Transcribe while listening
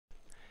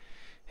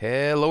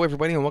Hello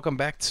everybody and welcome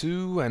back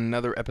to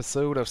another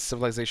episode of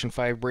Civilization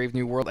 5 Brave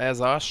New World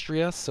as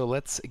Austria. So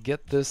let's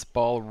get this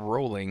ball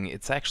rolling.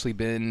 It's actually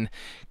been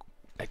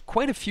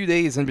quite a few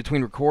days in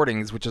between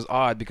recordings, which is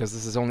odd because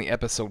this is only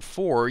episode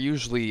 4.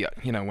 Usually,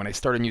 when I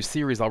start a new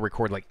series, I'll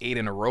record like 8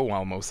 in a row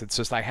almost. It's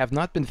just I have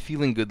not been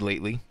feeling good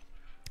lately.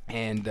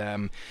 And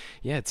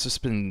yeah, it's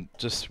just been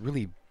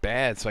really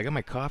bad. So I got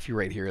my coffee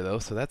right here though,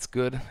 so that's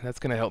good. That's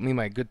going to help me,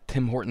 my good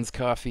Tim Hortons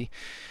coffee.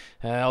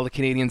 All the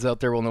Canadians out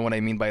there will know what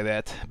I mean by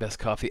that. Best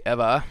coffee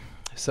ever.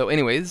 So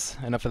anyways,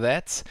 enough of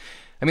that.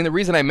 I mean, the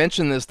reason I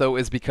mention this, though,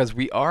 is because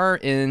we are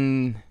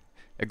in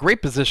a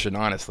great position,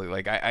 honestly.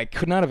 Like, I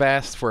could not have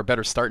asked for a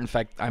better start. In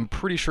fact, I'm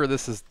pretty sure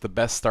this is the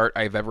best start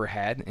I've ever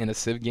had in a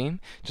Civ game,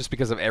 just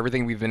because of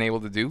everything we've been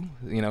able to do.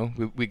 You know,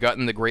 we've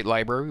gotten the Great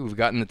Library, we've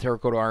gotten the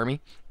Terracotta Army.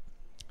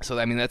 So,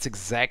 I mean, that's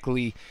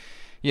exactly...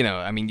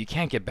 I mean, you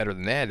can't get better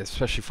than that,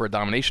 especially for a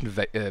domination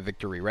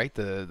victory, right?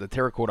 The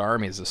Terracotta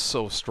Army is just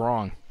so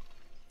strong.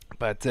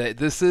 But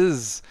this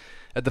is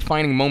a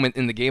defining moment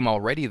in the game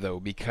already, though,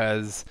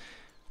 because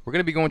we're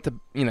going to be going to,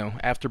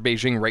 after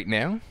Beijing right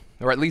now,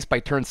 or at least by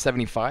turn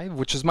 75,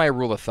 which is my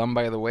rule of thumb,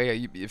 by the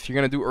way. If you're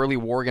going to do early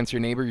war against your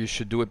neighbor, you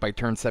should do it by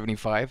turn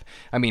 75.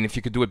 I mean, if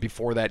you could do it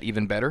before that,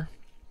 even better.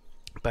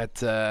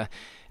 But, I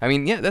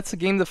mean, yeah, that's a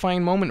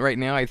game-defining moment right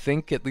now, I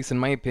think, at least in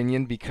my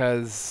opinion,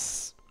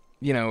 because,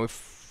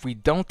 if we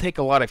don't take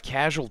a lot of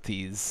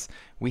casualties,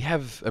 we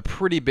have a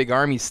pretty big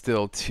army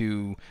still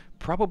to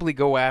probably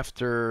go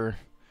after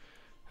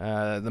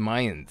the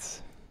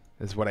Mayans,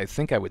 is what I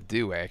think I would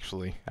do,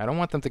 actually. I don't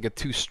want them to get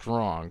too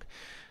strong.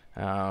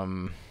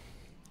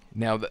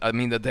 Now, I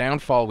mean, the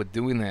downfall with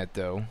doing that,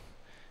 though,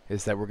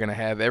 is that we're going to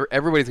have...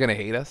 everybody's going to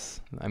hate us.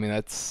 I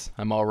mean,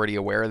 I'm already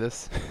aware of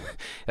this.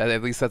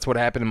 At least that's what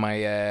happened in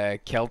my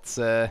Celts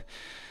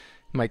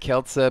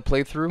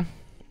playthrough.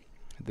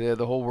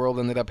 The whole world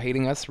ended up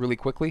hating us really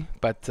quickly.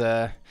 But,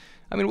 I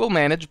mean, we'll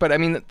manage. But, I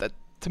mean,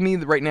 to me,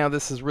 right now,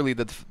 this is really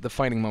the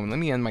defining moment. Let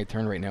me end my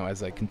turn right now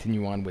as I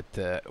continue on with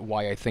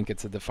why I think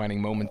it's a defining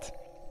moment.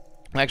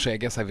 Actually, I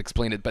guess I've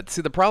explained it. But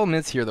see, the problem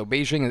is here, though,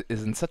 Beijing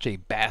is in such a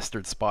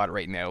bastard spot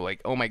right now.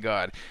 Like, oh my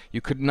god,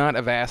 you could not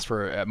have asked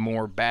for a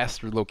more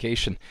bastard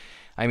location.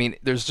 I mean,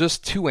 there's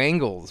just two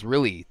angles,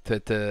 really,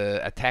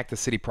 to attack the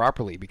city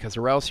properly, because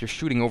or else you're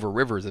shooting over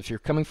rivers. If you're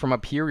coming from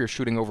up here, you're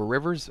shooting over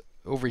rivers.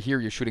 Over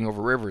here, you're shooting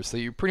over rivers. So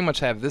you pretty much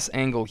have this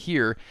angle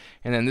here,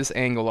 and then this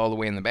angle all the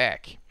way in the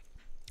back.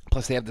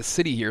 Plus, they have the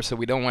city here, so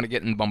we don't want to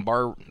get in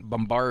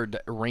bombard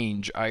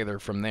range either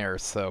from there.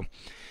 So,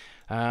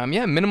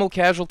 yeah, minimal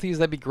casualties,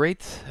 that'd be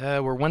great.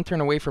 We're one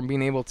turn away from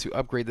being able to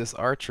upgrade this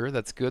archer.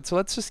 That's good. So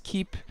let's just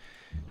keep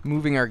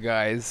moving our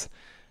guys.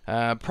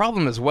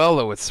 Problem as well,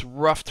 though, it's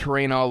rough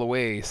terrain all the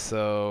way.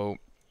 So,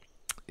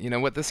 you know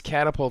what? This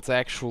catapult's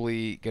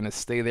actually going to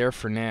stay there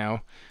for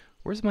now.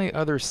 Where's my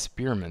other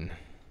spearman?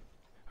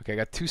 Okay, I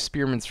got two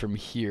spearmans from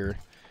here.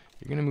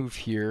 You're going to move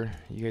here.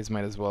 You guys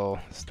might as well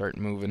start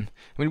moving.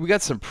 I mean, we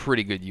got some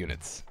pretty good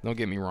units. Don't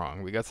get me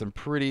wrong. We got some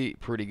pretty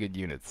good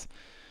units.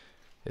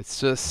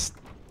 It's just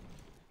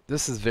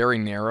this is very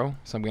narrow,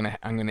 so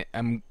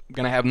I'm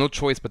gonna have no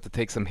choice but to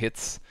take some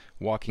hits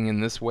walking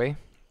in this way.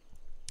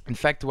 In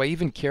fact, do I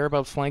even care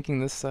about flanking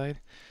this side?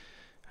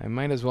 I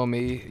might as well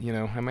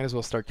I might as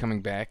well start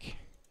coming back.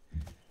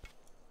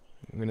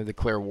 I'm gonna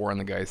declare war on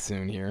the guy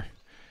soon here.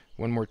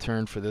 One more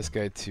turn for this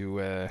guy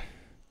to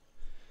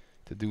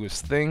do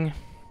his thing.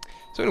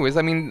 So anyways,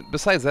 I mean,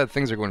 besides that,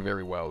 things are going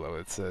very well, though.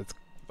 It's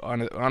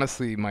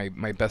honestly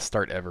my best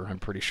start ever, I'm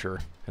pretty sure.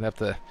 I'd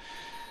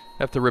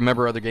have to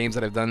remember other games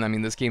that I've done. I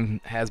mean, this game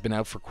has been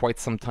out for quite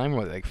some time,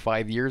 like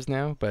 5 years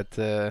now. But,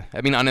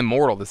 I mean, on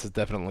Immortal, this is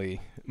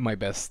definitely my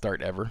best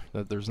start ever.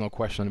 There's no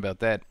question about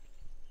that.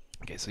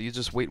 Okay, so you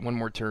just wait one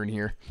more turn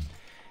here.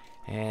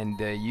 And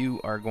you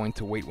are going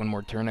to wait one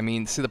more turn. I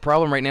mean, see, the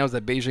problem right now is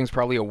that Beijing's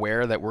probably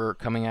aware that we're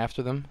coming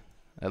after them.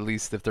 At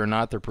least if they're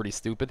not, they're pretty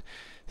stupid.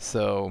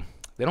 So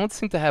they don't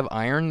seem to have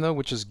iron, though,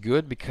 which is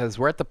good because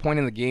we're at the point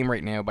in the game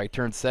right now by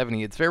turn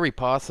 70. It's very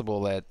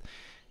possible that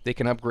they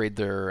can upgrade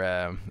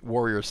their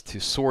warriors to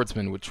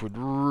swordsmen, which would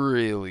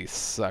really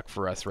suck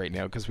for us right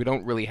now because we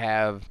don't really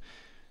have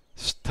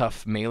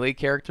tough melee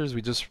characters.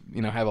 We just,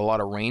 have a lot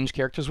of range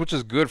characters, which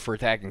is good for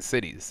attacking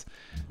cities.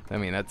 I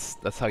mean,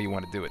 that's how you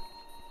want to do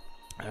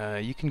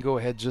it. You can go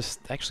ahead, just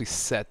actually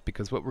set,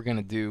 because what we're going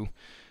to do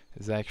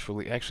is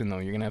actually no,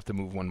 you're going to have to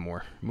move one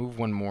more. Move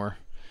one more.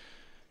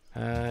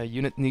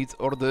 Unit needs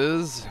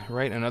orders,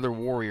 right? Another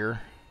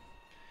warrior.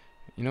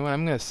 You know what?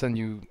 I'm going to send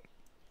you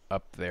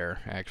up there,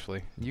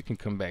 actually. You can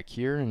come back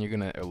here, and you're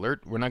going to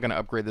alert. We're not going to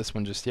upgrade this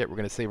one just yet. We're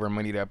going to save our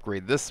money to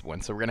upgrade this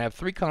one. So we're going to have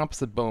 3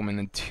 composite bowmen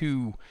and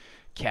 2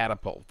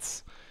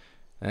 catapults.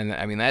 And,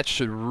 I mean, that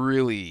should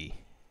really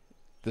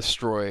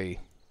destroy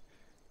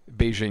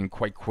Beijing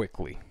quite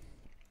quickly.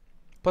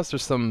 Plus,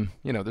 there's some,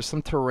 there's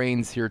some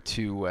terrains here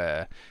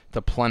to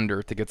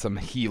plunder to get some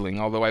healing.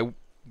 Although I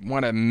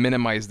want to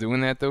minimize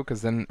doing that, though,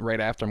 because then right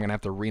after I'm going to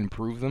have to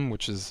re-improve them,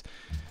 which is,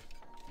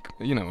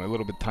 a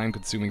little bit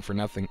time-consuming for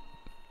nothing.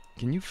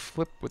 Can you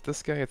flip with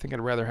this guy? I think I'd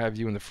rather have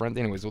you in the front.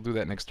 Anyways, we'll do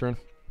that next turn.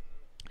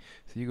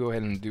 So you go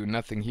ahead and do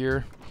nothing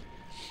here.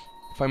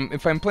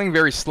 If I'm playing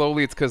very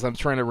slowly, it's because I'm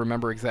trying to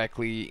remember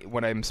exactly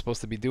what I'm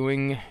supposed to be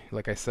doing.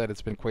 Like I said,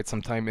 it's been quite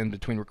some time in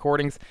between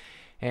recordings,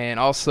 and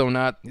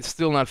also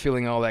still not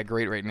feeling all that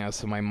great right now.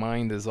 So my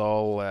mind is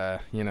all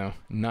you know,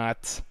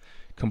 not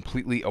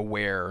completely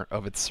aware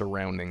of its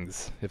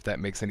surroundings, if that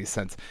makes any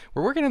sense.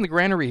 We're working in the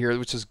granary here,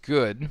 which is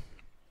good. Do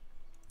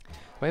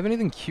I have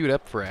anything queued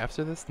up for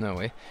after this? No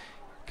way.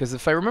 Because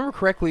if I remember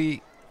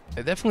correctly,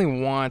 I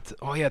definitely want,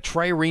 oh yeah,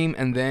 trireme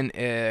and then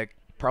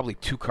probably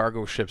 2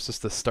 cargo ships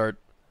just to start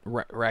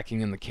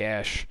racking in the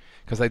cash.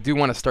 Because I do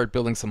want to start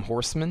building some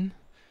horsemen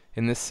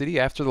in this city.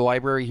 After the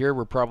library here,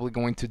 we're probably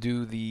going to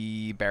do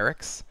the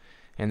barracks,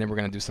 and then we're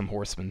going to do some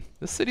horsemen.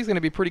 This city's going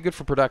to be pretty good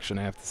for production,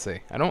 I have to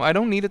say. I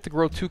don't need it to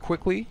grow too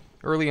quickly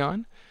early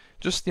on.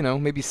 Just, you know,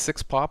 maybe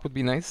 6 pop would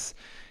be nice.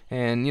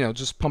 And, you know,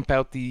 just pump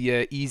out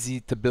the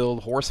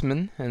easy-to-build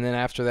horsemen. And then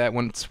after that,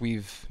 once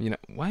we've, you know...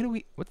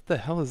 What the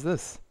hell is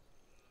this?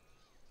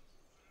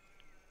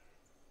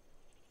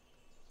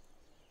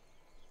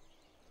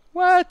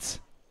 What?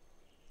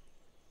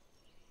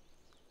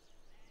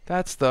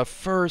 That's the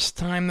first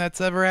time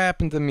that's ever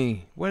happened to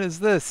me. What is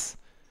this?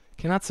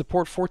 Cannot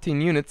support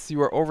 14 units.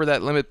 You are over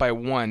that limit by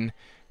 1,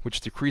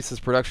 which decreases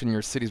production in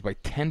your cities by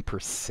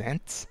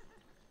 10%?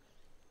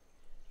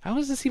 How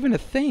is this even a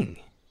thing?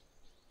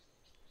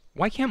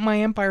 Why can't my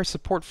empire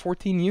support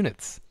 14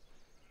 units?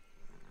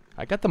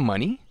 I got the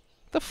money?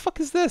 The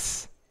fuck is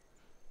this?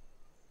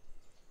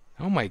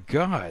 Oh my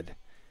god.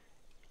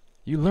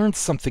 You learn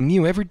something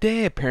new every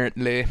day,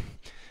 apparently.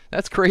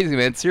 That's crazy,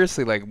 man.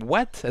 Seriously, like,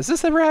 what? Has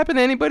this ever happened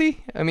to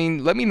anybody? I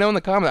mean, let me know in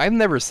the comments. I've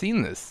never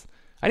seen this.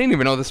 I didn't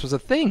even know this was a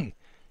thing.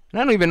 And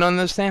I don't even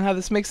understand how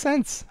this makes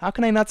sense. How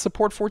can I not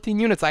support 14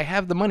 units? I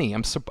have the money.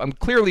 I'm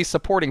clearly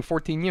supporting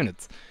 14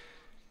 units.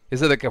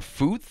 Is it like a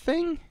food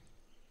thing?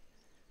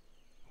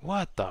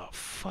 What the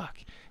fuck?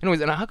 Anyways,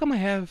 and how come I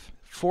have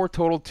 4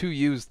 total, 2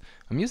 used?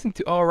 I'm using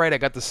 2. Oh, right, I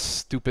got the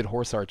stupid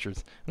horse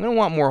archers. I'm going to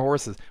want more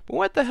horses. But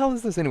what the hell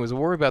is this? Anyways,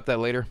 we'll worry about that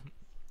later.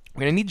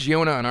 We're going to need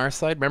Giona on our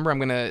side. Remember, I'm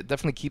going to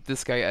definitely keep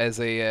this guy as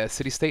a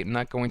city-state and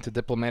not going to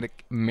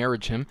diplomatic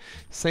marriage him.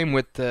 Same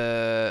with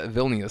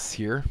Vilnius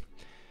here,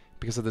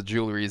 because of the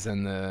jewelries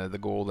and the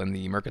gold and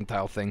the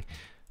mercantile thing.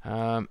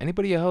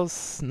 Anybody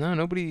else? No,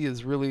 nobody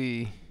is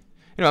really...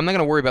 You know, I'm not going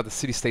to worry about the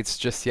city-states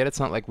just yet. It's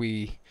not like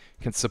we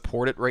can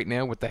support it right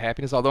now with the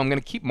happiness, although I'm going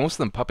to keep most of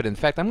them puppet. In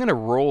fact, I'm going to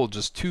roll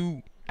just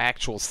 2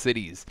 actual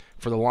cities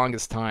for the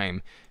longest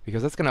time,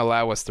 because that's going to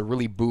allow us to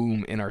really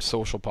boom in our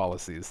social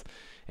policies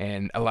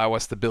and allow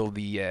us to build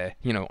the,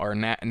 you know, our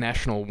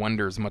national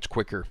wonders much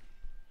quicker.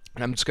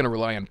 And I'm just going to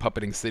rely on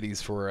puppeting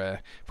cities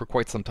for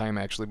quite some time,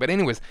 actually. But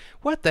anyways,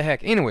 what the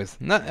heck? Anyways,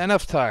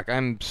 enough talk.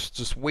 I'm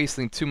just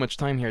wasting too much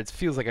time here. It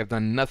feels like I've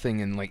done nothing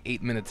in like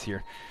 8 minutes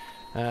here.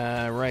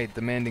 Right,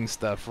 demanding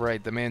stuff.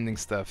 Right, demanding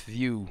stuff.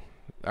 View.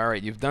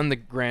 Alright, you've done the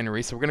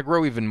granary, so we're going to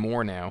grow even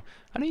more now.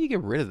 How do you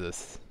get rid of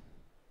this?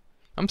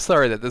 I'm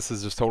sorry that this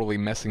is just totally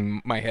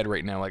messing my head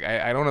right now. Like,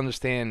 I don't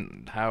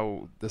understand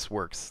how this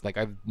works. Like,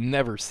 I've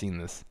never seen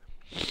this.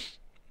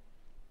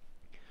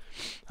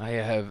 I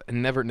have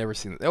never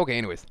seen this. Okay,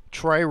 anyways.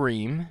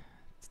 Trireme.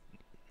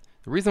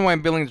 The reason why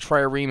I'm building the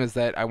trireme is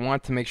that I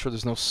want to make sure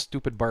there's no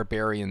stupid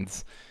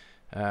barbarians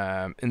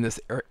in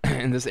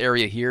this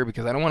area here,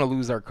 because I don't want to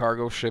lose our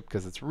cargo ship,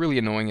 because it's really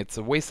annoying. It's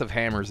a waste of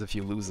hammers if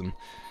you lose them.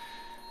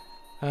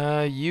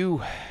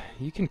 You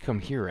can come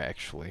here,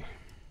 actually.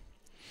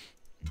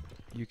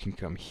 You can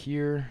come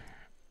here.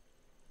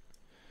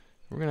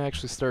 We're going to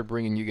actually start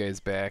bringing you guys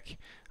back.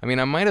 I mean,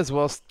 I might as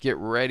well get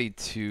ready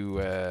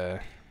to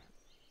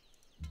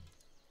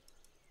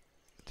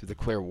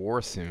declare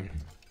war soon.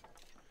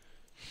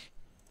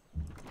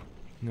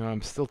 No,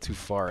 I'm still too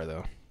far,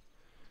 though.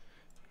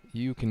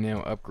 You can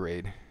now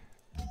upgrade.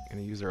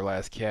 Gonna use our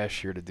last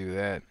cash here to do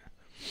that.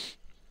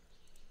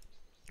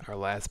 Our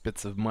last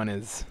bits of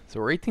monies. So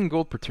we're 18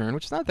 gold per turn,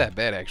 which is not that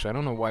bad, actually. I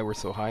don't know why we're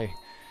so high.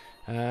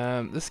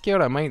 This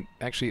scout I might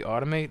actually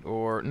automate,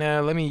 or... Nah,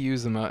 let me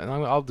use them.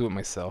 I'll do it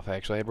myself,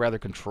 actually. I'd rather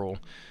control.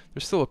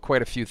 There's still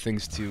quite a few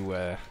things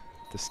to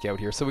scout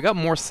here. So we got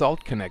more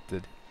salt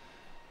connected,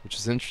 which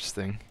is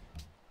interesting.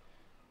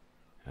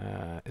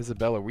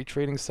 Isabella, are we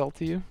trading salt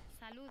to you?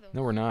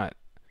 No, we're not.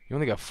 You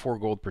only got 4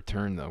 gold per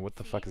turn, though. What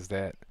the fuck is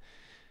that?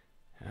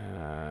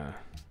 I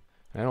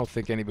don't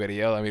think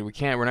anybody else... I mean,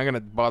 we're not going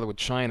to bother with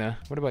China.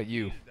 What about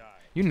you?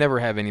 You never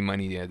have any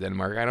money yet,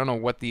 Denmark. I don't know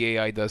what the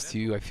AI does to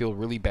you. I feel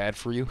really bad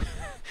for you.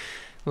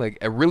 Like,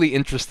 a really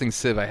interesting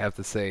civ, I have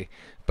to say.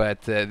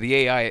 But the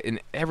AI, in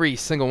every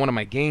single one of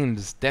my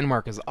games,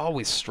 Denmark is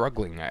always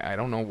struggling. I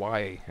don't know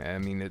why. I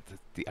mean,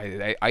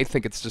 I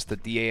think it's just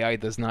that the AI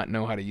does not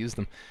know how to use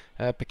them.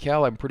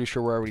 Pikal, I'm pretty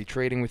sure we're already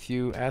trading with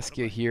you.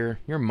 Askia here.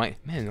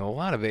 Man, a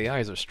lot of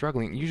AIs are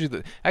struggling.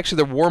 Usually,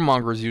 actually, the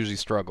warmongers usually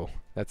struggle.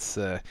 That's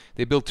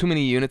they build too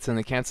many units and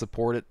they can't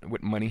support it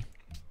with money.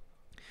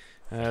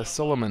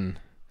 Solomon.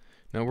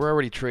 No, we're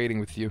already trading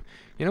with you.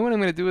 You know what I'm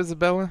going to do,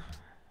 Isabella?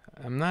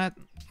 I'm not...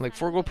 Like,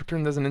 4 gold per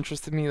turn doesn't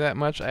interest me that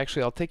much.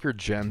 Actually, I'll take your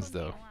gems,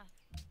 though.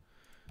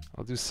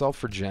 I'll do salt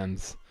for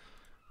gems.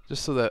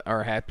 just so that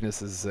our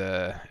happiness is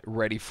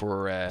ready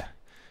for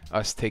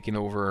us taking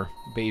over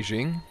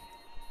Beijing.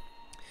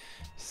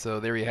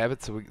 So there you have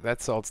it. So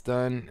that's all it's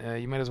done.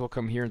 You might as well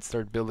come here and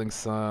start building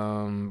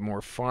some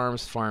more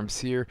farms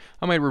here.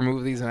 I might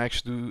remove these and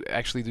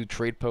actually do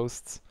trade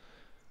posts.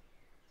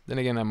 Then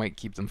again, I might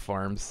keep them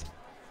farms.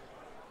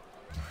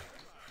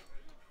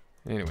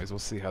 Anyways, we'll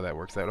see how that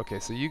works out. Okay,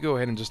 so you go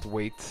ahead and just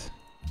wait.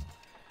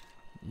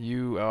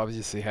 You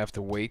obviously have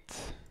to wait.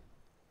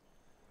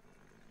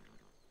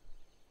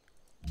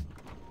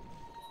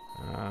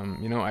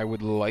 You know, I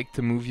would like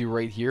to move you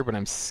right here, but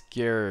I'm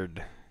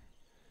scared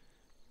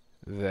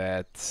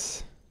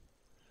that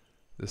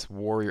this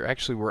warrior...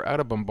 Actually, we're out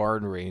of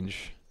bombard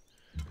range.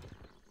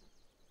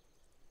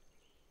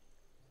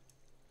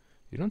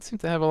 You don't seem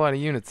to have a lot of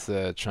units,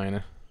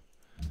 China,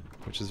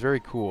 which is very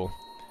cool.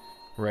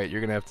 Right,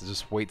 you're gonna have to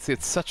just wait. See,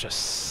 it's such a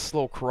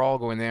slow crawl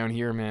going down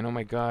here, man. Oh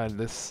my god,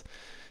 this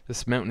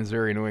mountain is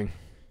very annoying.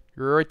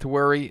 You're right to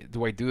worry.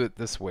 Do I do it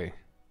this way?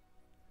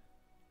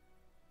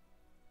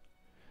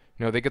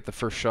 No, they get the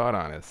first shot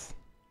on us.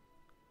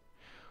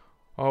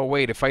 Oh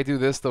wait, if I do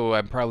this though,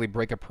 I'd probably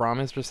break a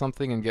promise or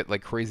something and get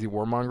like crazy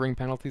warmongering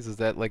penalties. Is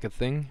that like a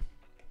thing?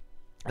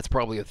 That's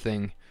probably a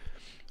thing.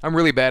 I'm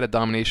really bad at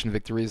domination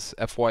victories,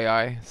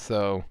 FYI,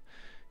 so,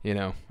 you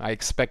know, I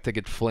expect to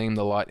get flamed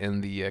a lot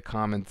in the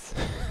comments,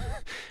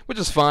 which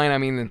is fine. I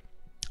mean,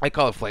 I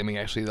call it flaming,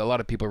 actually. A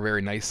lot of people are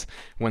very nice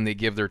when they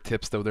give their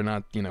tips, though they're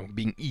not, you know,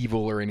 being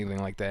evil or anything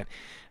like that.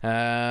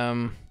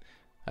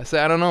 I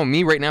say, I don't know,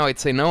 me right now, I'd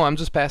say, no, I'm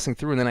just passing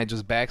through, and then I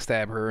just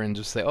backstab her and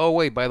just say, oh,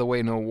 wait, by the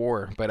way, no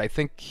war. But I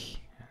think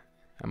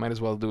I might as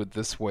well do it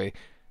this way.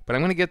 But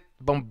I'm going to get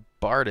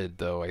bombarded,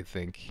 though, I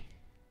think.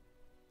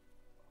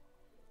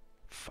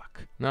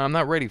 Fuck. No, I'm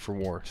not ready for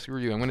war. Screw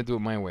you. I'm going to do it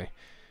my way.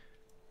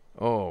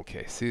 Oh,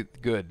 okay. See,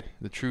 good.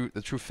 The true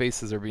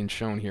faces are being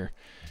shown here.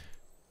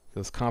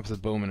 Those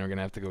composite bowmen are going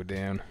to have to go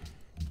down.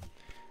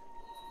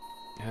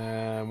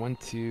 1,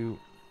 2,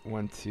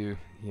 1, 2.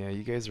 Yeah,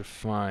 you guys are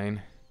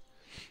fine.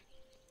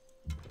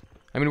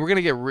 I mean, we're going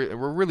to get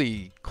we're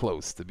really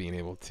close to being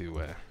able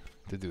to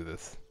do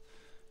this.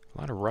 A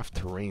lot of rough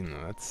terrain,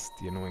 though. That's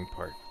the annoying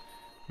part.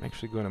 I'm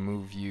actually going to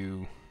move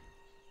you...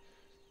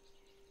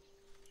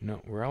 No,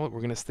 we're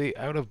going to stay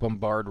out of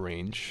bombard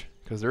range,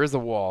 because there is a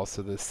wall,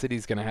 so the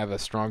city's going to have a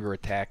stronger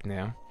attack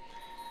now.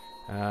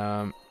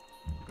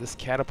 This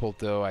catapult,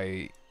 though,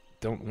 I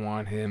don't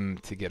want him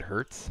to get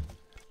hurt.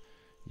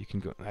 You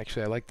can go...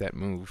 Actually, I like that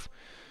move.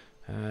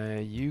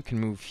 You can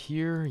move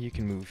here, you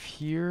can move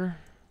here.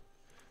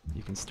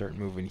 You can start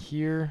moving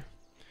here.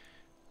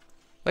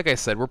 Like I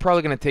said, we're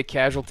probably going to take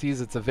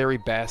casualties. It's a very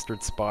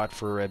bastard spot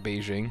for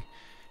Beijing.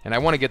 And I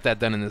want to get that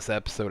done in this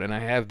episode, and I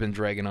have been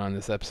dragging on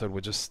this episode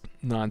with just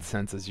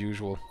nonsense as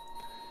usual.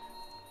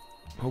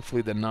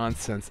 Hopefully the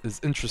nonsense is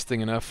interesting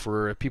enough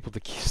for people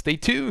to stay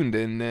tuned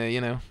and,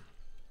 you know,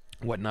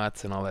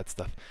 whatnots and all that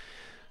stuff.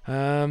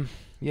 Yeah,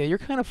 you're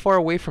kind of far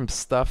away from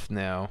stuff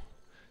now.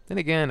 Then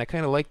again, I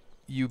kind of like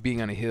you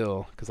being on a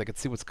hill, because I could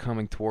see what's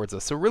coming towards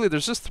us. So really,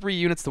 there's just 3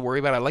 units to worry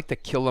about. I like to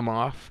kill them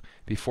off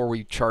before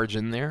we charge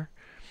in there.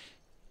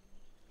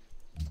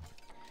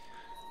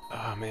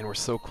 Oh man, we're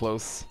so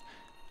close.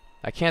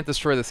 I can't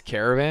destroy this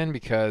caravan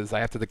because I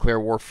have to declare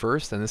war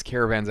first, and this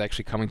caravan's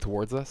actually coming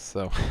towards us.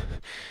 So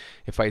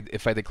if I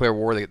declare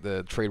war,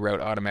 the trade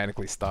route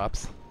automatically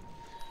stops.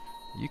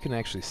 You can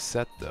actually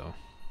set though.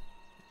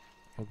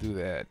 I'll do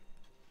that.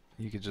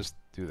 You could just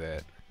do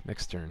that.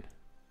 Next turn.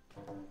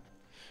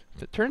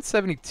 Turn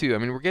 72. I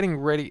mean, we're getting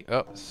ready.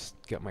 Oh,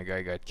 my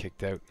guy got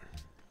kicked out.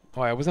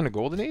 Oh, I was in a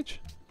golden age?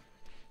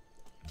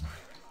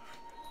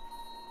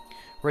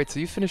 Right, so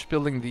you finished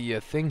building the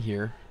thing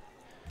here.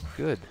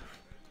 Good.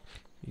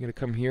 You're gonna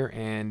come here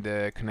and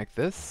connect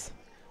this.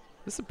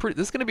 This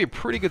is gonna be a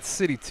pretty good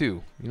city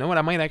too. You know what?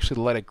 I might actually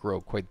let it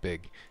grow quite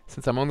big,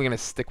 since I'm only gonna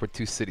stick with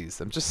 2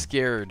 cities. I'm just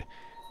scared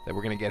that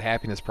we're gonna get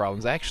happiness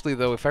problems. Actually,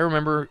 though, if I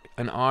remember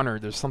an honor,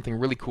 there's something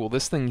really cool.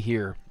 This thing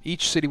here.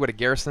 Each city with a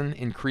garrison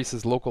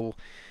increases local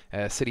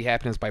city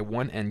happiness by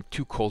 1 and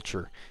 2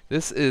 culture.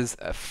 This is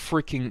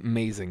freaking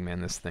amazing,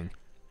 man. This thing.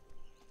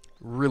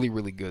 Really,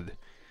 really good.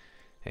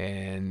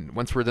 And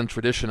once we're done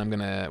tradition, I'm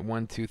gonna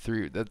 1, 2,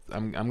 3.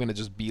 I'm gonna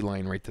just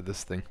beeline right to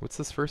this thing. What's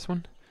this first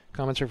one?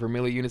 Commentary for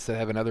melee units that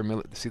have another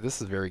melee. See,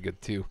 this is very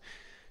good too,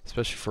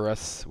 especially for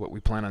us. What we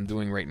plan on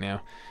doing right now.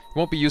 It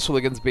won't be useful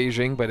against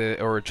Beijing, but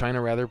or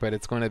China rather, but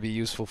it's going to be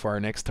useful for our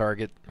next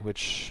target,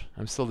 which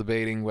I'm still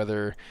debating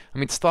whether. I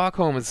mean,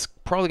 Stockholm is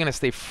probably gonna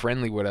stay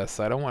friendly with us.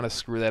 So I don't want to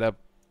screw that up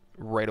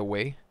right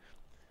away,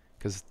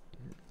 because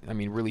I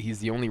mean, really, he's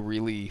the only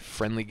really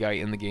friendly guy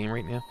in the game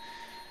right now.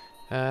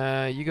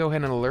 You go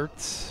ahead and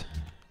alert.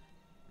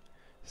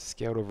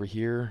 Scout over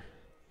here.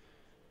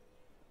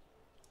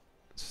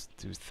 Let's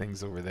do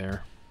things over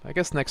there. I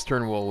guess next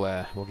turn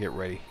we'll get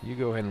ready. You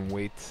go ahead and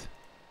wait.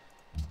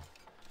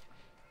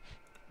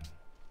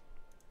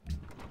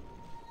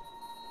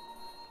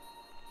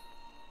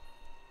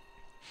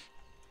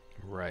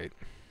 Right.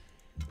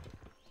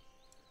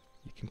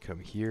 You can come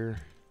here.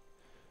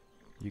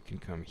 You can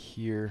come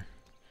here.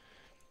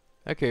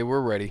 Okay,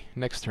 we're ready.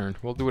 Next turn.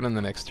 We'll do it on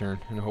the next turn,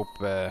 and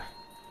hope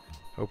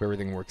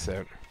everything works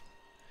out.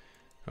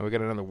 Oh, we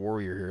got another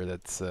warrior here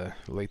that's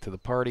late to the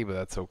party, but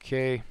that's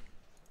okay.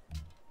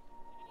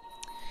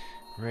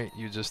 Right,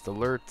 you just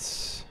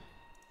alert.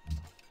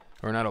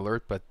 Or not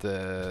alert, but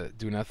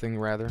do nothing,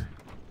 rather.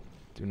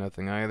 Do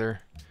nothing either.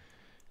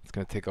 It's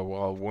going to take a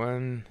while.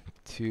 1,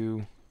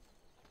 2,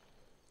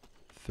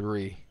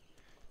 3.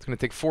 It's going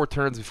to take 4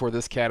 turns before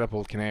this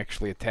catapult can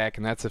actually attack,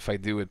 and that's if I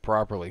do it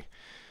properly.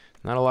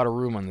 Not a lot of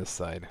room on this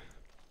side.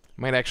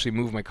 Might actually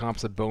move my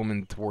composite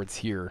bowmen towards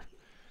here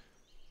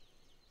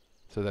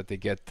so that they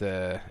get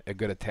a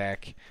good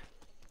attack.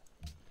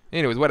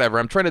 Anyways, whatever.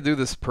 I'm trying to do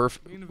this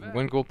perfect.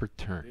 1 gold per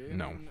turn.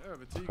 No.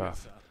 Fuck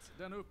off.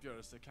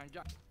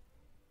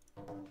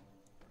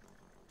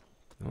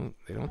 No,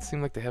 they don't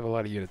seem like they have a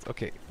lot of units.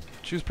 Okay,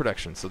 choose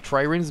production. So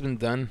trirene's been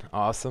done.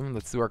 Awesome.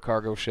 Let's do our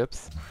cargo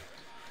ships.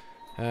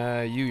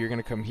 You're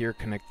gonna come here,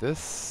 connect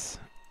this.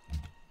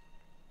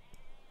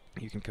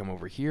 You can come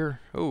over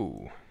here.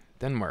 Oh,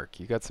 Denmark,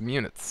 you got some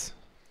units.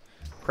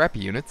 Crappy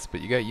units,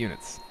 but you got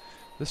units.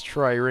 This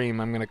trireme,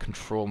 I'm gonna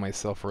control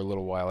myself for a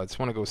little while. I just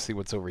want to go see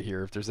what's over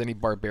here. If there's any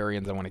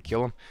barbarians, I want to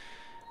kill them.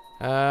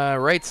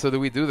 Right, so do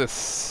we do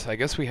this? I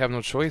guess we have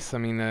no choice. I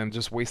mean, I'm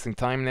just wasting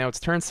time now. It's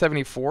turn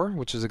 74,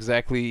 which is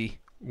exactly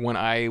when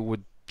I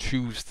would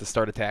choose to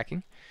start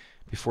attacking,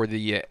 before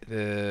the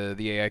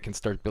AI can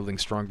start building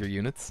stronger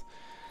units.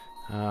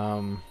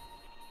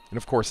 And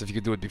of course, if you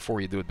could do it before,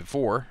 you do it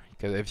before.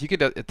 Because if you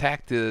could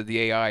attack the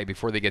AI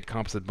before they get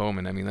composite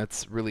bowmen, I mean,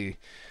 that's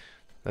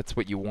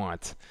what you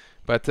want.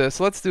 But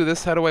so let's do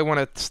this. How do I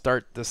want to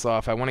start this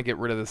off? I want to get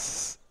rid of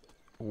this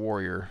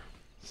warrior.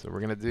 So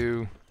we're gonna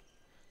do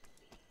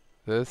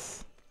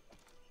this.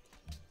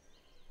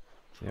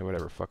 Yeah,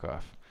 whatever. Fuck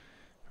off.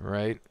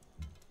 Right.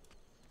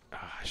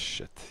 Ah,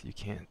 shit. You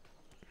can't.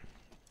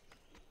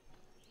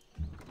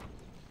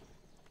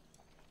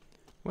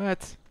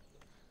 What?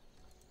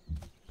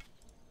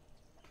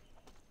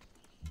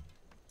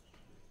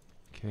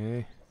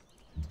 Okay.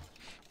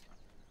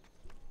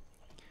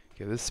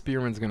 Okay, this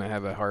spearman's gonna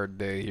have a hard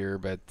day here,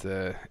 but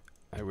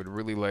I would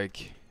really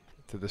like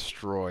to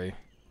destroy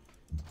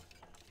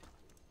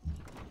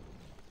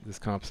this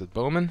composite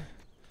bowman.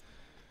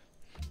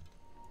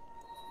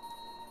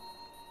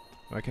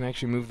 I can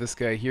actually move this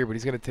guy here, but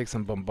he's gonna take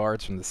some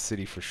bombards from the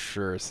city for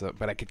sure. So,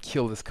 but I could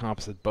kill this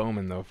composite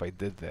bowman though if I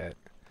did that.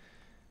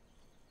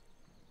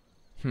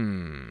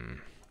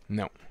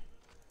 No.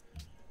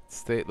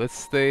 Let's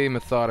stay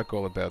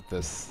methodical about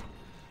this.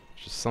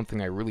 It's just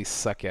something I really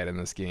suck at in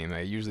this game.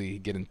 I usually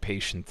get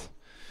impatient.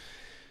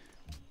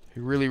 I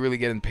really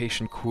get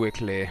impatient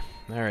quickly.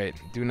 Alright,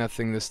 do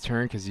nothing this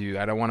turn because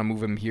I don't want to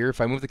move him here.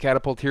 If I move the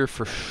catapult here,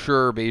 for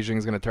sure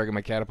Beijing's going to target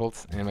my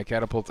catapults, and my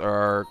catapults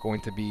are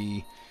going to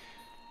be,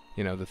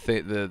 you know,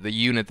 the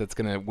unit that's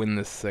going to win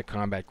this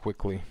combat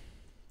quickly.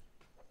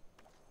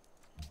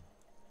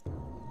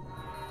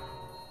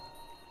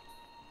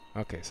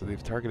 Okay, so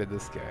they've targeted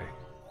this guy.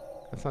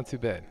 That's not too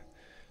bad.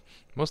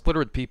 Most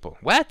literate people.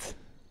 What?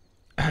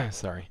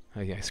 Sorry.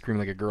 I scream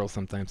like a girl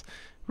sometimes.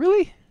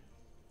 Really?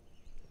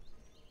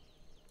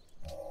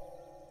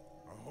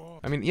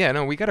 I mean, yeah,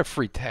 no, we got a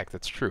free tech,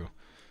 that's true.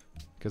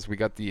 Because we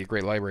got the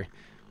Great Library.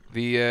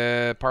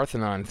 The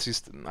Parthenon, it's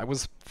just, I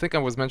think I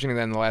was mentioning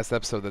that in the last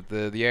episode, that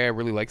the AI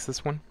really likes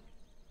this one.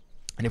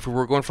 And if we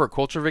were going for a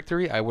culture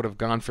victory, I would have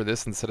gone for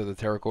this instead of the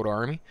Terracotta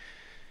Army.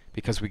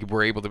 Because we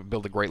were able to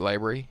build a Great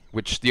Library,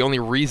 which the only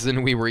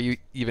reason we were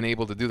even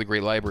able to do the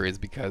Great Library is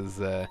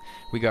because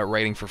we got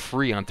writing for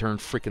free on turn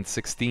frickin'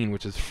 16,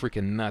 which is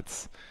frickin'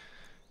 nuts.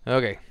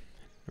 Okay,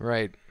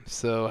 right,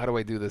 so how do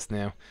I do this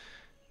now?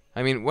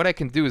 I mean, what I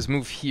can do is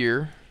move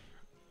here,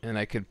 and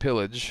I can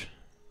pillage,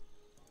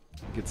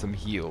 get some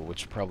heal,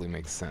 which probably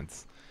makes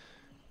sense.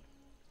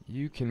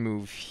 You can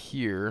move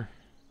here,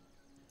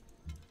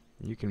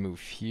 you can move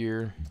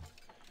here,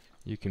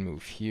 you can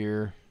move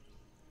here.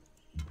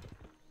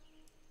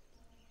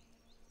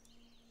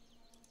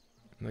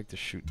 I'd like to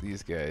shoot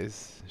these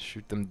guys,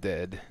 shoot them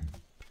dead.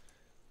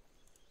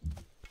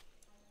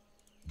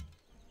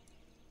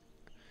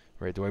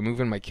 Right, do I move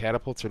in my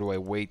catapults or do I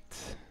wait?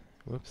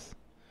 Whoops.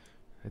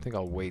 I think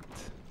I'll wait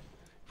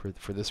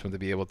for this one to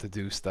be able to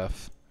do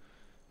stuff.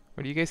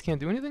 What, you guys can't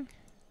do anything?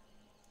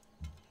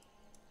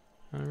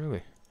 Oh,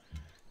 really?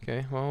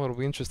 Okay, well, it'll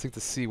be interesting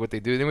to see what they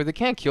do. Anyway, they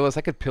can't kill us.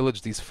 I could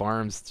pillage these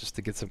farms just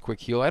to get some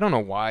quick heal. I don't know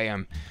why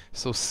I'm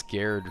so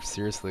scared,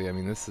 seriously. I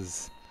mean, this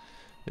is...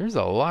 There's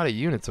a lot of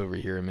units over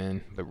here,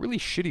 man, but really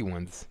shitty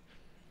ones.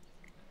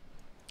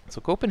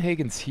 So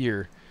Copenhagen's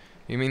here.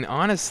 I mean,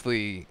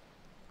 honestly,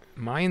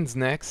 mine's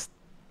next.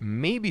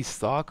 Maybe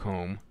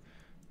Stockholm.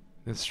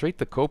 Then straight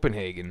to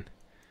Copenhagen.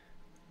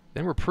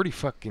 Then we're pretty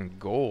fucking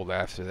gold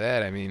after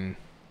that. I mean,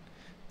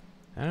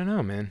 I don't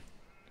know, man.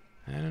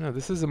 I don't know.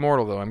 This is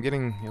Immortal, though. I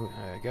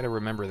gotta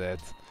remember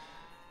that.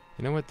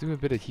 You know what? Do a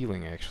bit of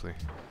healing, actually.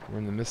 We're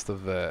in the midst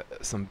of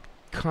some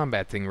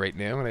combating right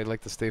now, and I'd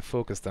like to stay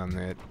focused on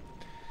that.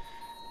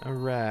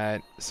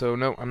 Alright, so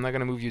no, I'm not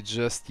gonna move you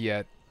just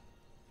yet.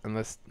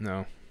 Unless,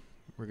 no.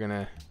 We're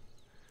gonna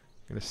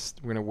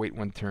We're gonna wait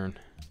one turn.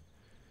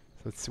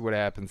 So let's see what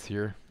happens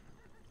here.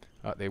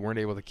 They weren't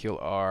able to kill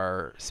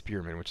our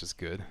spearman, which is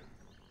good.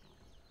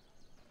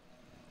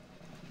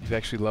 You've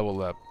actually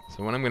leveled up.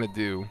 So what I'm gonna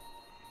do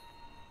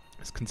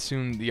is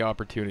consume the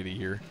opportunity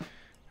here.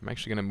 I'm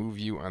actually gonna move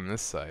you on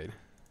this side.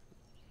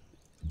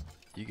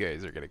 You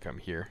guys are gonna come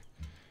here.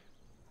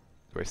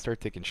 Do I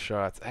start taking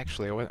shots?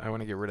 Actually, I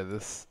want to get rid of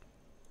this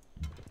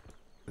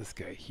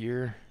guy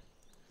here.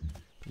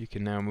 You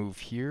can now move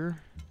here.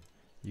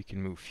 You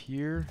can move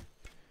here.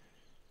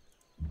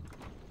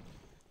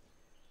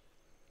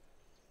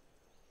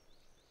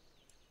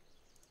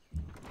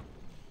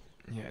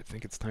 Yeah, I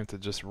think it's time to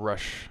just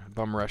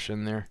bum rush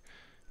in there.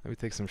 Let me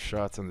take some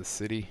shots on the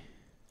city.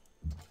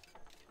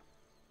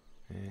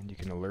 And you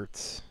can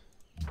alert.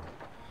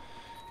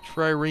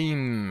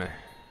 Trireme.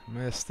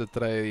 Master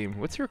Trireme.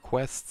 What's your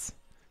quests?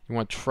 You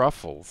want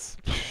truffles.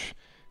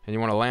 And you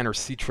want a land or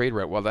sea trade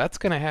route. Well, that's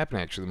going to happen,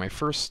 actually. My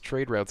first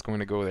trade route's going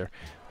to go there.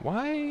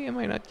 Why am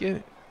I not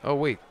getting... Oh,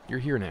 wait. You're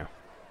here now.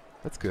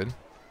 That's good.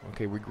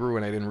 Okay, we grew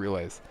and I didn't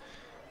realize.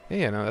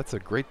 Yeah, no, that's a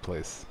great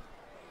place.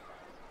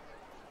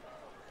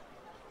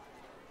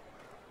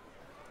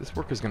 This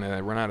worker's going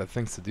to run out of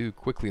things to do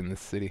quickly in this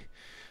city.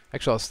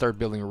 Actually, I'll start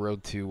building a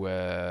road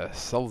to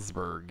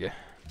Salzburg.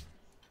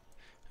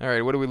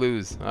 Alright, what do we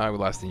lose? We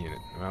lost a unit.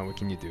 Well, what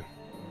can you do?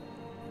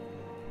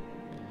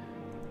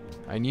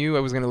 I knew I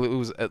was going to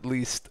lose at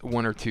least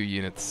 1 or 2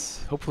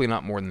 units. Hopefully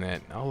not more than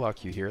that. I'll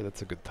lock you here.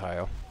 That's a good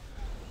tile.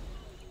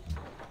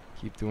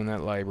 Keep doing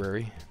that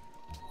library.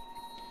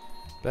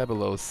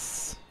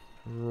 Babylos.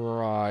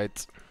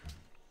 Right.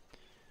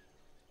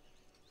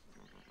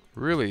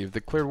 Really? You've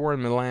declared war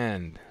in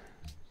Milan.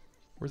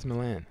 Where's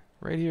Milan?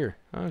 Right here.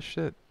 Oh,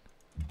 shit.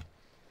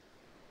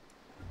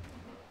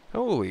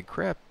 Holy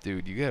crap,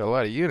 dude. You got a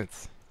lot of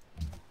units.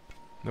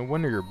 No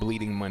wonder you're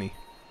bleeding money.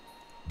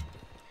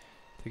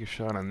 Take a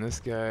shot on this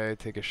guy.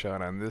 Take a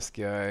shot on this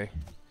guy.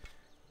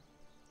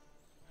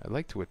 I'd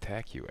like to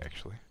attack you,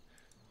 actually.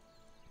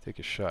 Take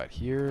a shot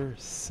here.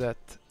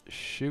 Set.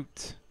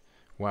 Shoot.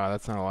 Wow,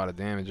 that's not a lot of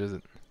damage, is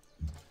it?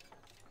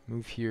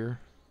 Move here.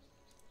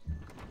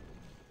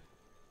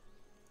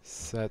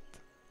 Set.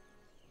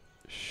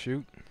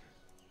 Shoot.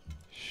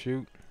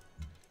 Shoot.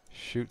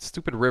 Shoot.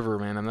 Stupid river,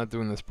 man. I'm not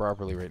doing this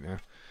properly right now.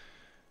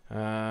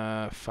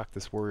 Fuck,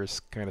 this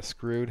warrior's kind of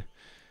screwed.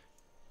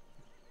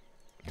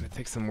 Gonna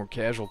take some more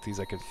casualties.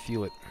 I can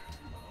feel it.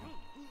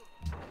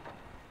 I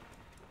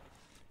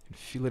can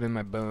feel it in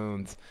my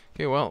bones.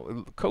 Okay, well,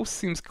 the coast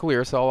seems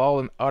clear, so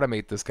I'll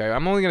automate this guy.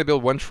 I'm only gonna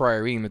build 1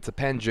 trireme. It's a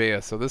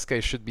Pangaea, so this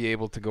guy should be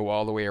able to go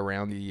all the way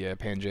around the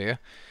Pangaea.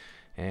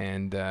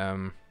 And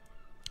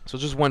so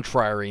just 1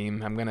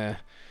 trireme. I'm gonna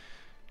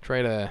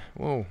try to...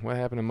 Whoa, what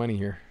happened to money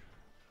here?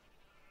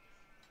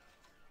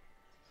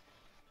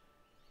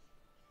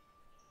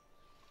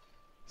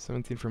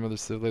 $17 from other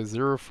civilizations,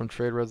 0 from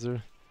trade routes.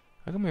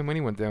 How come my money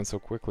went down so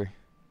quickly?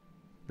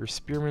 Your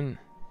spearmen...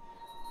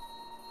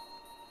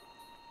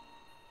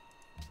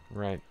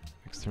 Right,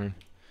 next turn.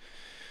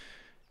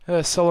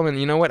 Solomon,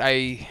 you know what?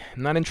 I'm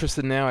not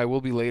interested now. I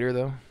will be later,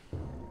 though.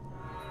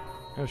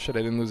 Oh shit, I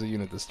didn't lose a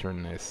unit this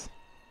turn. Nice.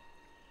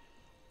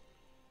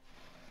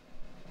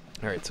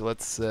 Alright, so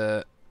let's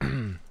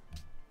automate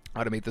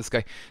this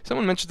guy.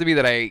 Someone mentioned to me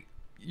that I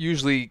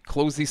usually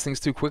close these things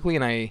too quickly,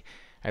 and I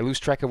lose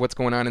track of what's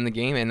going on in the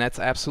game, and that's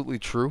absolutely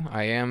true.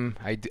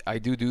 I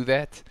do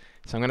that,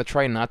 so I'm going to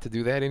try not to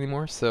do that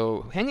anymore.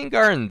 So, Hanging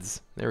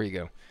Gardens! There you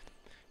go.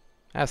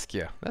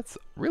 Askia. That's...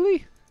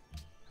 Really?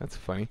 That's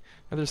funny.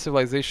 Another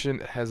civilization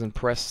has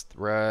impressed,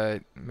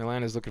 right.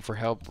 Milan is looking for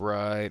help,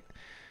 right.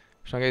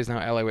 Shanghai is now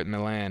allied with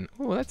Milan.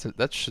 Oh,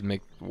 that should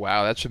make...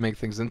 Wow, that should make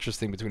things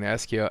interesting between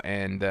Askia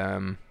and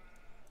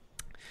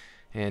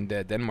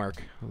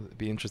Denmark. It'll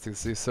be interesting to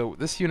see. So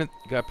this unit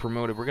got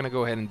promoted. We're gonna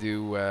go ahead and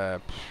do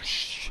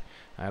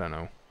I don't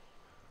know,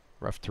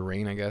 rough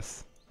terrain, I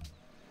guess.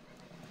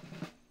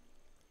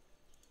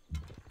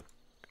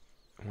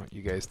 I want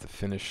you guys to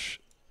finish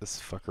this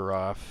fucker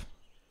off.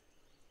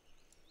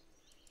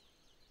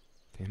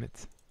 Damn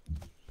it.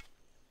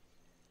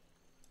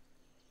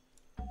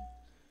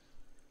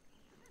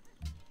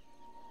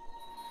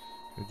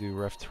 We'll do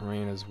rough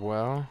terrain as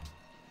well.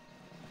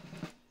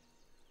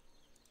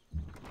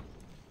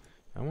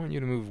 I want you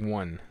to move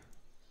 1.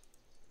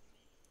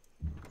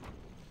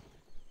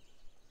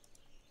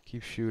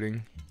 Keep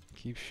shooting.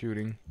 Keep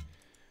shooting.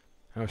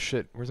 Oh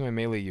shit, where's my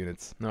melee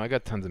units? No, I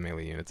got tons of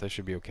melee units. I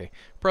should be okay.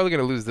 Probably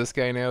gonna lose this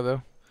guy now,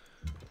 though.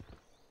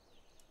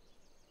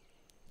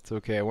 It's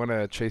okay. I want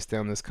to chase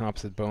down this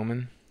composite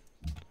bowman.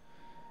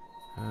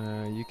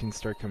 You can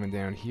start coming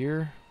down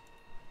here.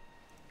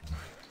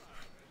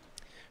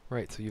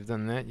 Right, so you've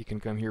done that. You can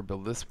come here,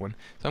 build this one.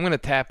 So I'm going to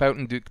tap out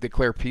and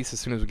declare peace as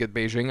soon as we get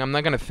Beijing. I'm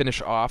not going to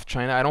finish off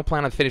China. I don't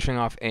plan on finishing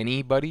off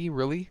anybody,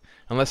 really,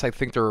 unless I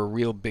think they're a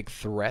real big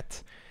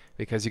threat,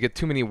 because you get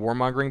too many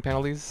warmongering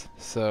penalties.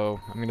 So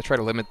I'm going to try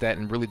to limit that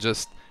and really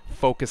just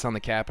focus on the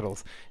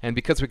capitals. And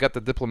because we got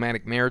the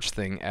diplomatic marriage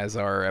thing as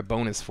our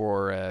bonus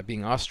for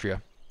being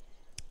Austria,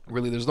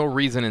 Really, there's no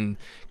reason in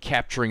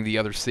capturing the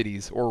other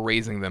cities or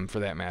raising them for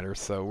that matter.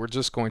 So we're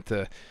just going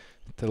to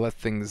let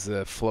things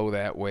flow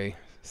that way.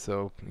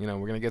 So, you know,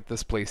 we're going to get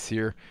this place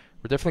here.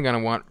 We're definitely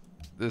going to want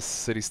this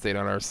city-state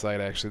on our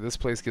side, actually. This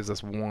place gives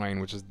us wine,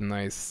 which is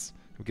nice.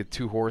 We get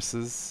 2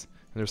 horses,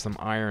 and there's some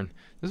iron.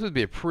 This would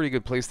be a pretty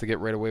good place to get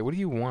right away. What do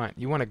you want?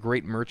 You want a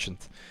great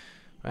merchant.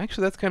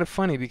 Actually, that's kind of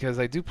funny, because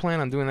I do plan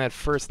on doing that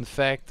first. In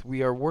fact,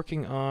 we are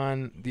working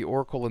on the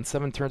Oracle in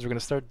 7 turns. We're going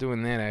to start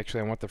doing that, actually.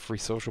 I want the free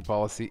social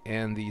policy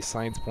and the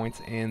science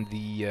points and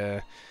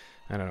the,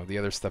 I don't know, the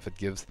other stuff it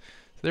gives.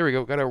 There we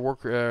go. Got our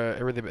work.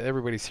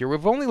 Everybody's here.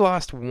 We've only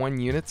lost 1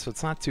 unit, so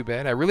it's not too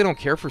bad. I really don't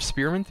care for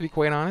spearmen, to be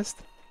quite honest.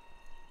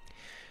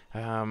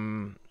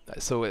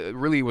 So it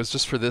really was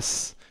just for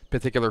this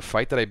particular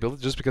fight that I built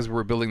it, just because we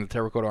were building the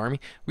Terracotta Army.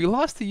 We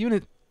lost a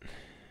unit.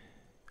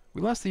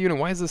 We lost a unit.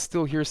 Why is this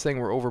still here saying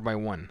we're over by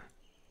 1?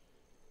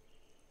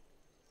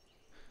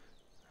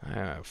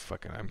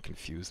 Fucking, I'm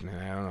confused,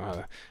 man. I don't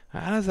know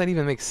how does that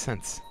even make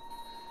sense?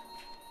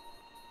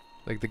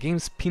 Like, the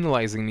game's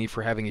penalizing me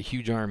for having a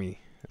huge army.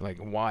 Like,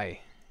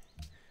 why?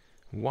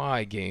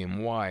 Why,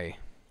 game? Why?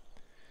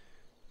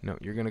 No,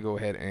 you're gonna go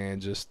ahead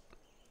and just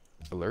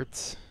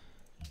alerts.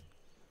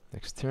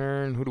 Next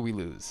turn, who do we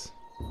lose?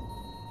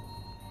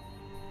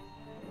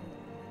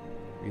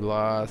 We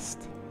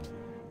lost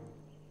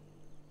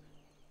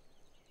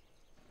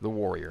the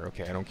warrior.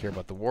 Okay, I don't care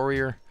about the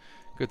warrior.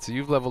 Good, so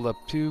you've leveled up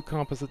 2,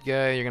 composite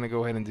guy. You're gonna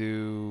go ahead and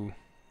do,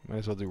 might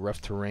as well do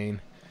rough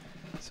terrain.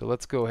 So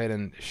let's go ahead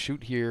and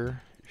shoot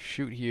here,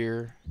 shoot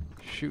here,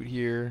 shoot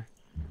here,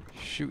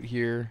 shoot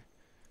here.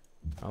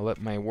 I'll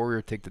let my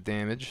warrior take the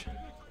damage.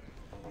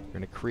 We're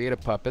gonna create a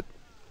puppet.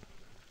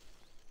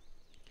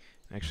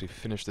 Actually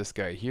finish this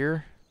guy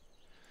here.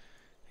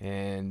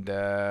 And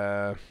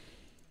I'm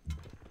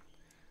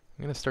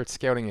gonna start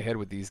scouting ahead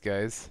with these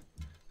guys.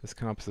 This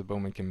composite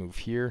bowman can move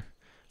here.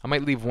 I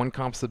might leave 1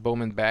 composite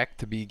bowman back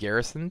to be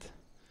garrisoned.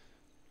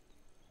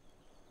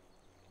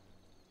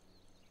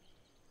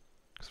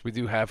 Because we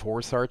do have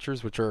horse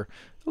archers, which are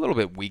a little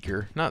bit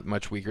weaker. Not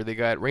much weaker. They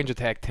got range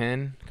attack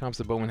 10.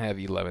 Composite bowmen have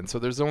 11. So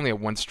there's only a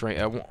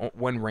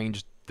 1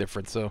 range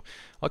difference. So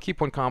I'll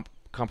keep 1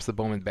 composite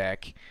bowman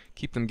back.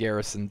 Keep them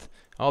garrisoned.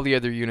 All the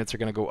other units are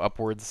going to go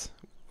upwards.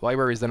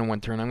 Library's done in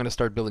 1 turn. I'm going to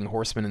start building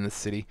horsemen in this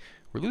city.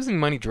 We're losing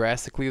money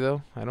drastically,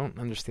 though. I don't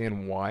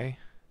understand why.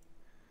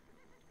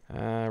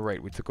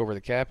 Right, we took over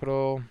the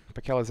capital.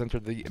 Pangaea's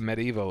entered the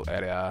medieval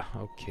area.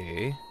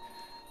 Okay.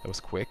 That was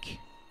quick.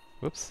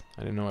 Whoops,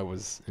 I didn't know I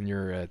was in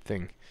your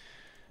thing.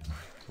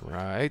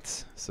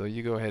 Right, so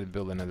you go ahead and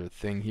build another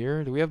thing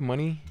here. Do we have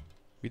money?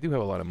 We do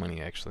have a lot of money,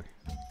 actually.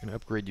 I'm going to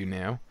upgrade you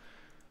now.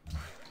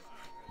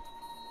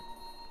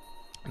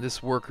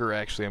 This worker,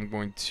 actually, I'm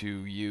going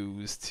to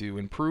use to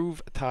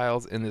improve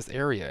tiles in this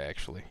area,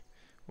 actually.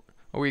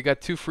 Oh, we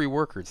got 2 free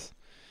workers.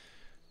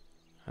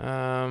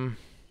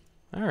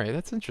 Alright,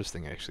 that's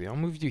interesting, actually. I'll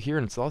move you here,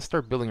 and so I'll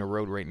start building a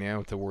road right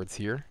now towards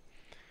here.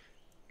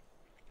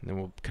 And then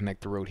we'll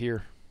connect the road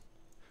here.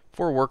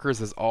 4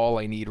 workers is all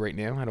I need right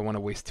now. I don't want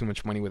to waste too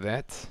much money with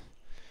that.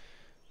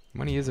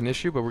 Money is an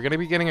issue, but we're going to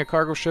be getting a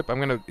cargo ship. I'm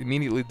going to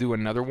immediately do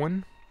another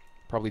one.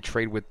 Probably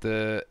trade with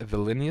the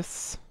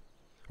Vilnius.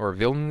 Or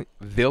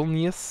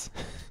Vilnius.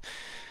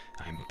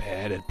 I'm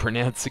bad at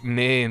pronouncing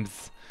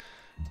names.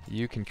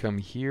 You can come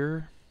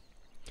here.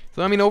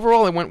 So, I mean,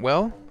 overall, it went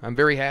well. I'm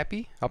very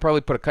happy. I'll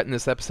probably put a cut in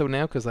this episode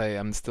now because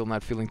I'm still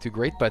not feeling too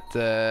great. But,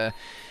 yeah,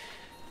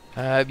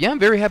 I'm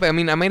very happy. I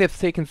mean, I might have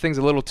taken things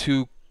a little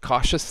too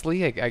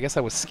cautiously. I guess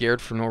I was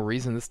scared for no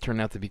reason. This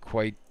turned out to be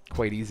quite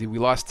easy. We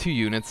lost 2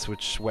 units,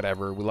 which,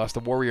 whatever. We lost a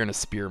warrior and a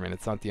spearman.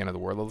 It's not the end of the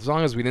world. As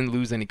long as we didn't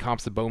lose any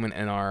composite bowmen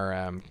and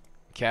our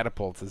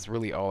catapults is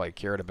really all I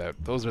cared about.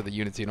 Those are the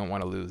units you don't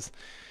want to lose.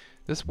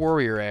 This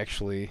warrior,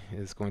 actually,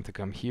 is going to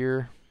come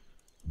here.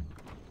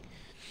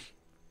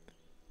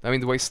 I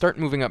mean, do I start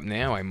moving up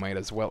now? I might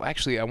as well.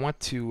 Actually, I want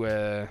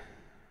to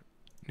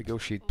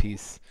negotiate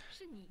peace.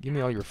 Give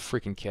me all your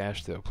freaking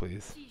cash, though,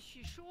 please.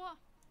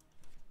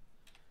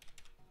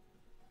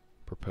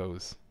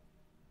 Propose.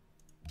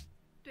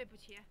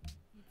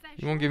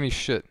 You won't give me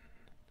shit.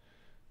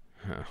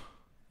 Huh.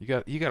 You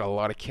got a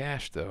lot of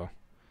cash, though.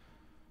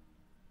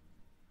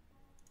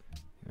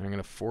 I'm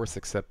gonna force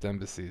accept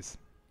embassies.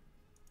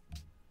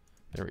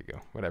 There we go.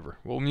 Whatever.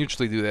 We'll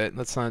mutually do that.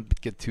 Let's not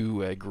get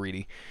too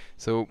greedy.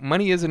 So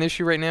money is an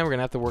issue right now. We're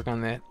gonna have to work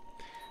on that.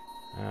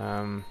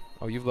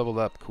 Oh, you've leveled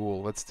up.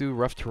 Cool. Let's do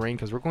rough terrain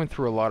because we're going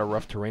through a lot of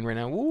rough terrain right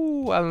now.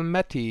 Ooh,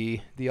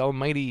 Almaty, the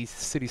almighty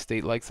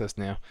city-state likes us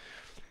now.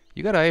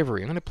 You got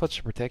ivory. I'm gonna pledge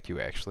to protect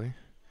you, actually.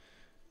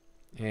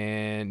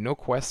 And no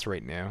quests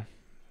right now.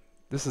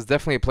 This is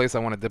definitely a place I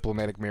want a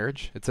diplomatic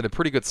marriage. It's in a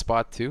pretty good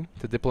spot too.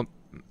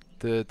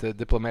 To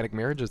diplomatic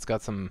marriage. It's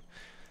got some,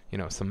 you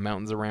know, some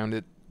mountains around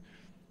it.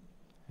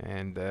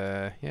 And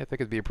yeah, I think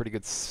it'd be a pretty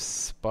good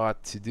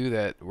spot to do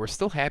that. We're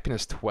still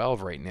happiness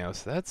 12 right now,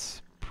 so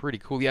that's pretty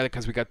cool. Yeah,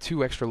 because we got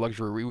 2 extra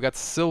luxury. We got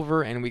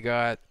silver and we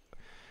got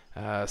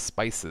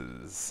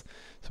spices.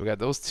 So we got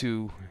those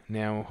 2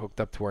 now hooked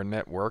up to our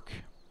network.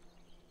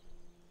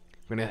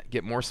 We're going to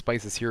get more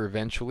spices here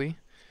eventually,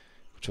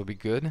 which will be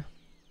good.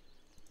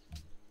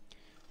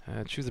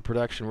 Choose a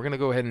production. We're going to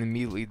go ahead and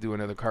immediately do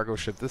another cargo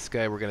ship. This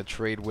guy we're going to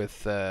trade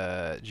with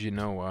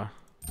Genoa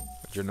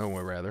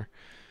rather.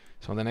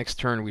 So on the next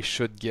turn we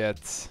should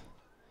get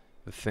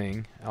the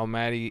thing.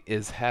 Almaty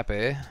is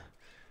happy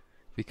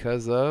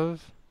because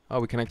of...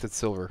 Oh, we connected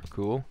silver.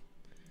 Cool.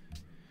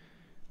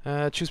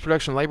 Choose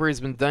production. Library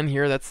has been done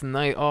here. That's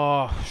nice.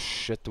 Oh,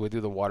 shit. Do I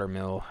do the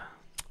watermill?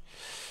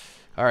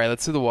 Alright,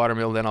 let's do the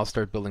watermill, then I'll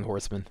start building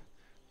horsemen.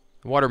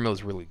 The watermill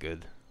is really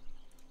good.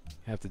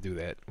 Have to do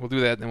that. We'll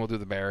do that, then we'll do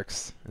the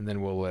barracks, and then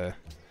we'll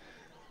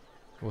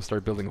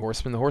start building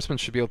horsemen. The horsemen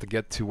should be able to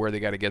get to where they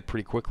got to get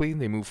pretty quickly.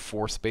 They move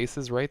 4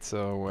 spaces, right?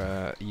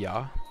 So,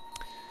 yeah.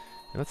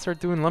 And let's start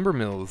doing lumber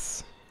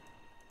mills.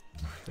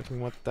 Definitely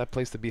want that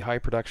place to be high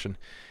production.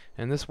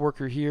 And this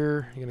worker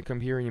here, you're going to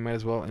come here, and you might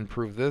as well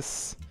improve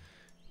this.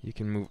 You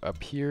can move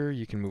up here.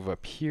 You can move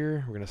up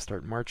here. We're going to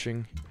start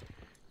marching.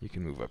 You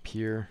can move up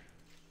here.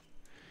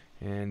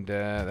 And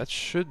that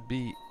should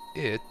be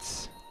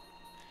it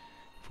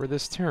for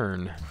this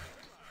turn.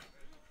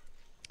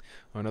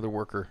 Oh, another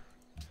worker.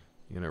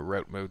 You're going to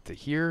route mode to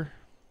here.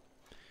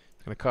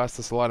 It's going to cost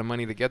us a lot of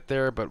money to get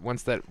there, but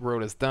once that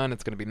road is done,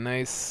 it's going to be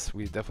nice.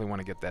 We definitely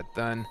want to get that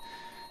done.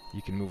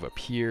 You can move up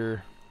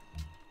here.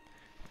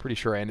 Pretty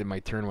sure I ended my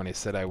turn when I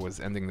said I was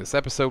ending this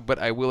episode, but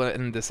I will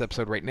end this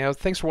episode right now.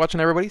 Thanks for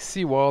watching, everybody. See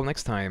you all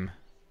next time.